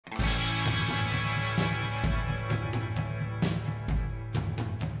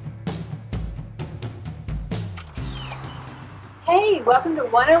Hey, welcome to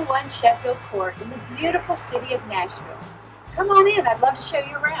 101 Sheffield Court in the beautiful city of Nashville. Come on in, I'd love to show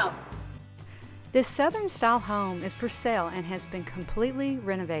you around. This Southern-style home is for sale and has been completely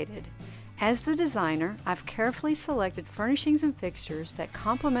renovated. As the designer, I've carefully selected furnishings and fixtures that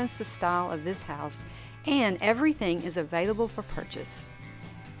complements the style of this house, and everything is available for purchase.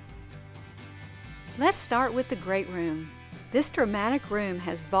 Let's start with the great room. This dramatic room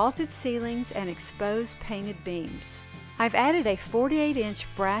has vaulted ceilings and exposed painted beams. I've added a 48-inch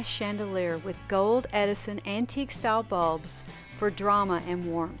brass chandelier with gold Edison antique-style bulbs for drama and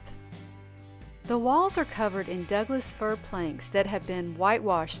warmth. The walls are covered in Douglas fir planks that have been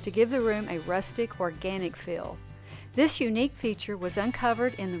whitewashed to give the room a rustic, organic feel. This unique feature was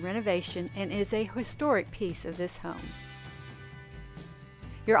uncovered in the renovation and is a historic piece of this home.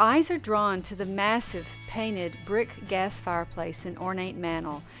 Your eyes are drawn to the massive painted brick gas fireplace and ornate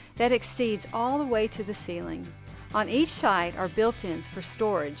mantel that exceeds all the way to the ceiling. On each side are built-ins for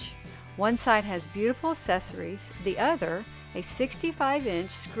storage. One side has beautiful accessories, the other a 65-inch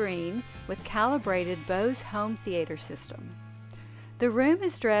screen with calibrated Bose home theater system. The room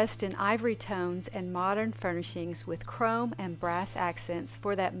is dressed in ivory tones and modern furnishings with chrome and brass accents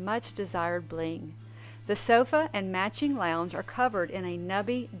for that much-desired bling. The sofa and matching lounge are covered in a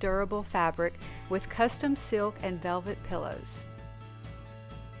nubby, durable fabric with custom silk and velvet pillows.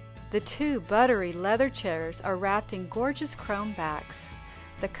 The two buttery leather chairs are wrapped in gorgeous chrome backs.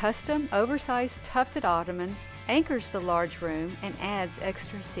 The custom, oversized tufted ottoman anchors the large room and adds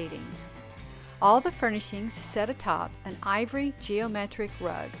extra seating. All the furnishings set atop an ivory geometric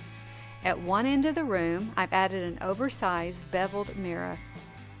rug. At one end of the room, I've added an oversized beveled mirror.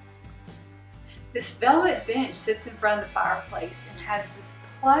 This velvet bench sits in front of the fireplace and has this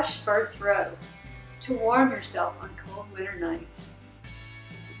plush fur throw to warm yourself on cold winter nights.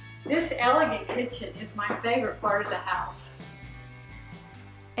 This elegant kitchen is my favorite part of the house.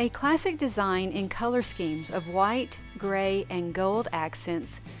 A classic design in color schemes of white, gray, and gold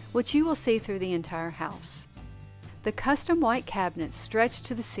accents, which you will see through the entire house. The custom white cabinets stretch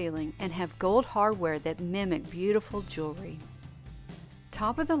to the ceiling and have gold hardware that mimic beautiful jewelry.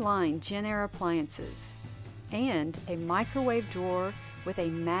 Top-of-the-line Gen-Era appliances, and a microwave drawer with a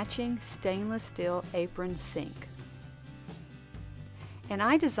matching stainless steel apron sink. And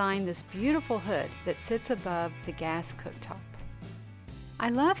I designed this beautiful hood that sits above the gas cooktop. I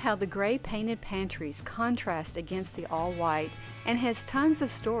love how the gray painted pantries contrast against the all-white and has tons of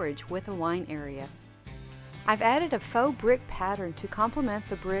storage with a wine area. I've added a faux brick pattern to complement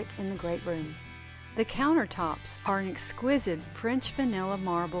the brick in the great room. The countertops are an exquisite French vanilla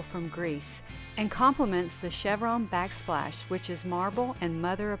marble from Greece and complements the chevron backsplash, which is marble and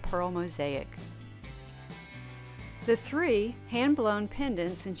mother-of-pearl mosaic. The three hand-blown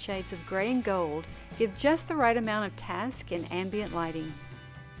pendants in shades of gray and gold give just the right amount of task and ambient lighting.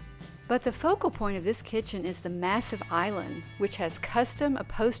 But the focal point of this kitchen is the massive island, which has custom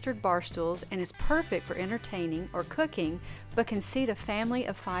upholstered bar stools and is perfect for entertaining or cooking, but can seat a family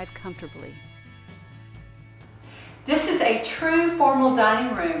of 5 comfortably. This is a true formal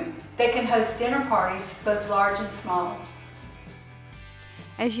dining room that can host dinner parties both large and small.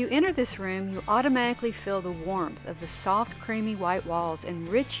 As you enter this room, you automatically feel the warmth of the soft, creamy white walls and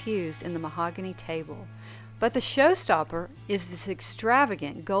rich hues in the mahogany table. But the showstopper is this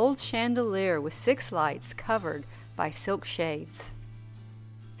extravagant gold chandelier with 6 lights covered by silk shades.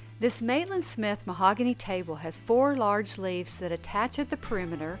 This Maitland Smith mahogany table has 4 large leaves that attach at the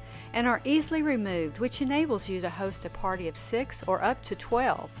perimeter and are easily removed, which enables you to host a party of 6 or up to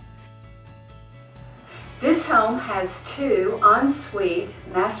 12. This home has 2 ensuite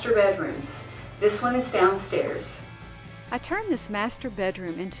master bedrooms. This one is downstairs. I turned this master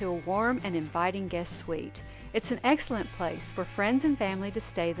bedroom into a warm and inviting guest suite. It's an excellent place for friends and family to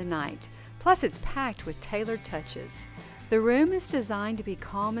stay the night. Plus, it's packed with tailored touches. The room is designed to be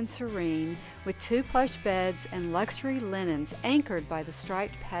calm and serene, with 2 plush beds and luxury linens anchored by the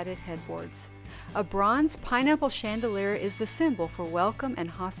striped padded headboards. A bronze pineapple chandelier is the symbol for welcome and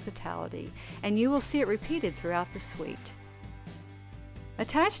hospitality, and you will see it repeated throughout the suite.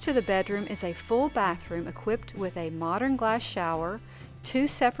 Attached to the bedroom is a full bathroom equipped with a modern glass shower, 2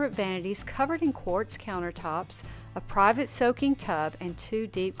 separate vanities covered in quartz countertops, a private soaking tub, and 2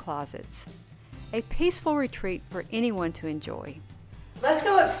 deep closets. A peaceful retreat for anyone to enjoy. Let's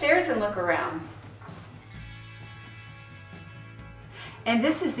go upstairs and look around. And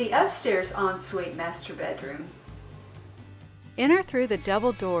this is the upstairs ensuite master bedroom. Enter through the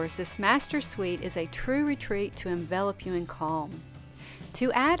double doors. This master suite is a true retreat to envelop you in calm.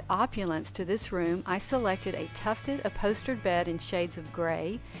 To add opulence to this room, I selected a tufted upholstered bed in shades of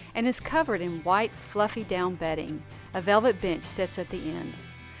gray and is covered in white fluffy down bedding. A velvet bench sits at the end.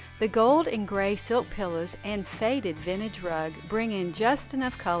 The gold and gray silk pillows and faded vintage rug bring in just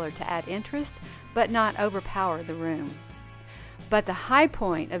enough color to add interest but not overpower the room. But the high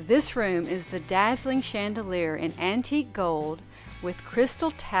point of this room is the dazzling chandelier in antique gold with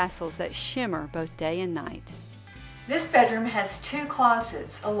crystal tassels that shimmer both day and night. This bedroom has 2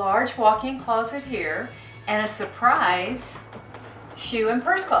 closets, a large walk-in closet here and a surprise shoe and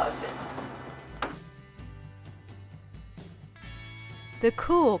purse closet. The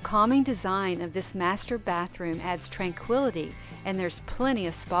cool, calming design of this master bathroom adds tranquility, and there's plenty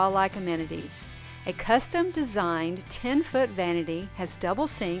of spa-like amenities. A custom-designed 10-foot vanity has double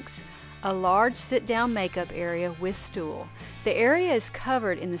sinks, a large sit-down makeup area with stool. The area is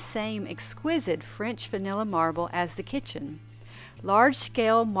covered in the same exquisite French vanilla marble as the kitchen.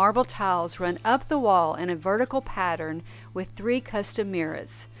 Large-scale marble tiles run up the wall in a vertical pattern with 3 custom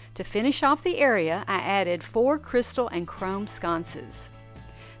mirrors. To finish off the area, I added 4 crystal and chrome sconces.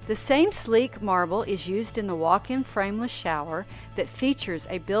 The same sleek marble is used in the walk-in frameless shower that features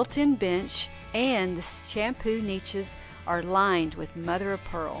a built-in bench, and the shampoo niches are lined with mother of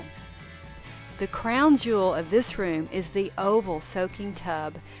pearl. The crown jewel of this room is the oval soaking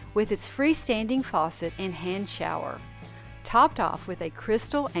tub with its freestanding faucet and hand shower, topped off with a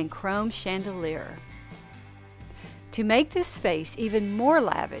crystal and chrome chandelier. To make this space even more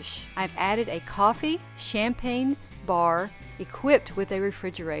lavish, I've added a coffee, champagne bar equipped with a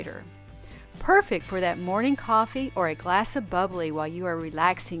refrigerator. Perfect for that morning coffee or a glass of bubbly while you are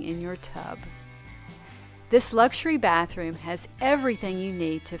relaxing in your tub. This luxury bathroom has everything you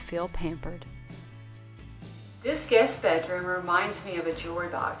need to feel pampered. This guest bedroom reminds me of a jewelry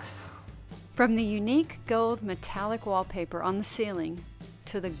box. From the unique gold metallic wallpaper on the ceiling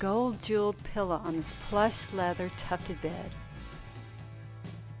to the gold jeweled pillow on this plush leather tufted bed.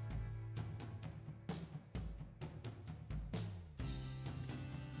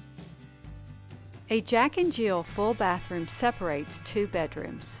 A Jack and Jill full bathroom separates 2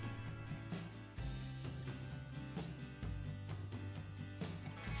 bedrooms.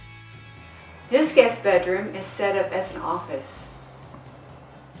 This guest bedroom is set up as an office.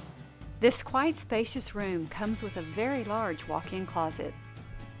 This quite spacious room comes with a very large walk-in closet.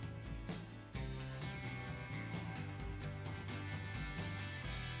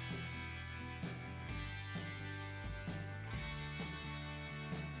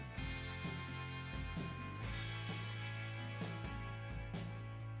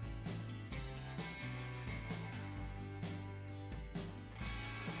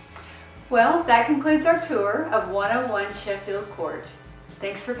 Well, that concludes our tour of 101 Sheffield Court.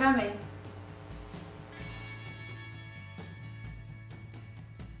 Thanks for coming.